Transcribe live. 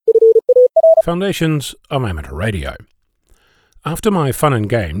Foundations of Amateur Radio. After my fun and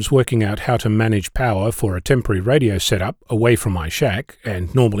games working out how to manage power for a temporary radio setup away from my shack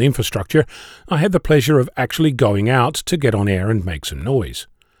and normal infrastructure, I had the pleasure of actually going out to get on air and make some noise.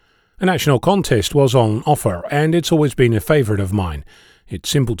 A national contest was on offer, and it's always been a favourite of mine. It's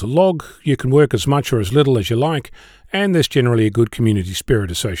simple to log, you can work as much or as little as you like, and there's generally a good community spirit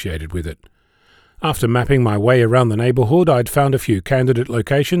associated with it. After mapping my way around the neighbourhood, I'd found a few candidate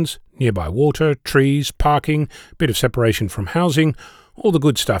locations, nearby water, trees, parking, bit of separation from housing, all the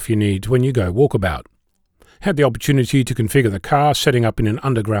good stuff you need when you go walkabout. Had the opportunity to configure the car, setting up in an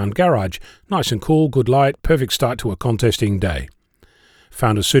underground garage, nice and cool, good light, perfect start to a contesting day.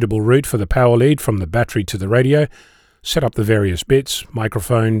 Found a suitable route for the power lead from the battery to the radio, set up the various bits,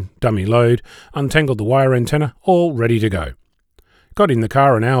 microphone, dummy load, untangled the wire antenna, all ready to go. Got in the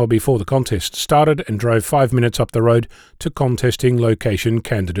car an hour before the contest started and drove 5 minutes up the road to contesting location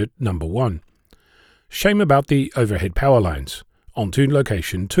candidate number 1. Shame about the overhead power lines. On to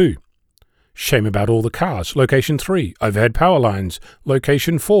location 2. Shame about all the cars. Location 3. Overhead power lines.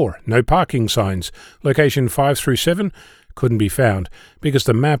 Location 4. No parking signs. Location 5 through 7 couldn't be found because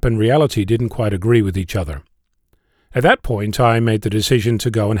the map and reality didn't quite agree with each other. At that point, I made the decision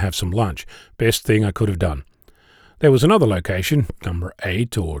to go and have some lunch. Best thing I could have done. There was another location, number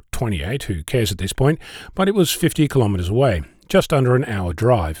 8 or 28, who cares at this point, but it was 50 kilometres away, just under an hour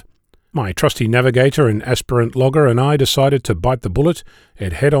drive. My trusty navigator and aspirant logger and I decided to bite the bullet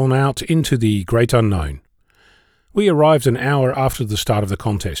and head on out into the great unknown. We arrived an hour after the start of the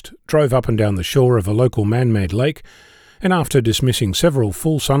contest, drove up and down the shore of a local man-made lake, and after dismissing several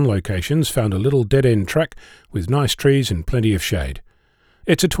full sun locations, found a little dead-end track with nice trees and plenty of shade.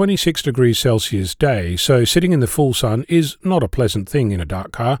 It's a 26 degrees Celsius day, so sitting in the full sun is not a pleasant thing in a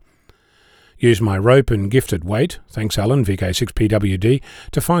dark car. Used my rope and gifted weight, thanks Alan, VK6PWD,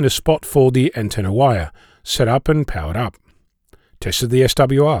 to find a spot for the antenna wire, set up and powered up. Tested the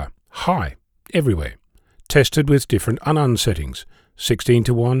SWR, high, everywhere. Tested with different unknown settings, 16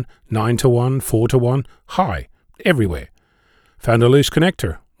 to 1, 9 to 1, 4 to 1, high, everywhere. Found a loose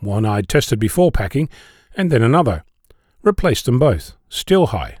connector, one I'd tested before packing, and then another. Replaced them both. Still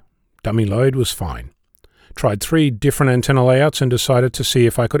high. Dummy load was fine. Tried 3 different antenna layouts and decided to see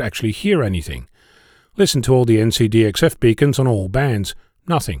if I could actually hear anything. Listened to all the NCDXF beacons on all bands.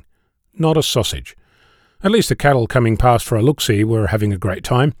 Nothing. Not a sausage. At least the cattle coming past for a look-see were having a great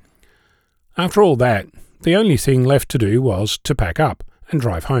time. After all that, the only thing left to do was to pack up and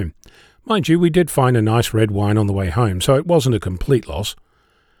drive home. Mind you, we did find a nice red wine on the way home, so it wasn't a complete loss.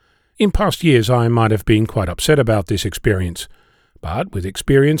 In past years I might have been quite upset about this experience, but with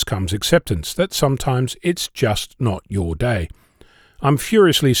experience comes acceptance that sometimes it's just not your day. I'm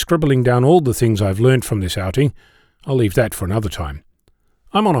furiously scribbling down all the things I've learned from this outing. I'll leave that for another time.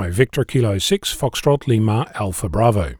 I'm on Victor Kilo 6 Foxtrot Lima Alpha Bravo.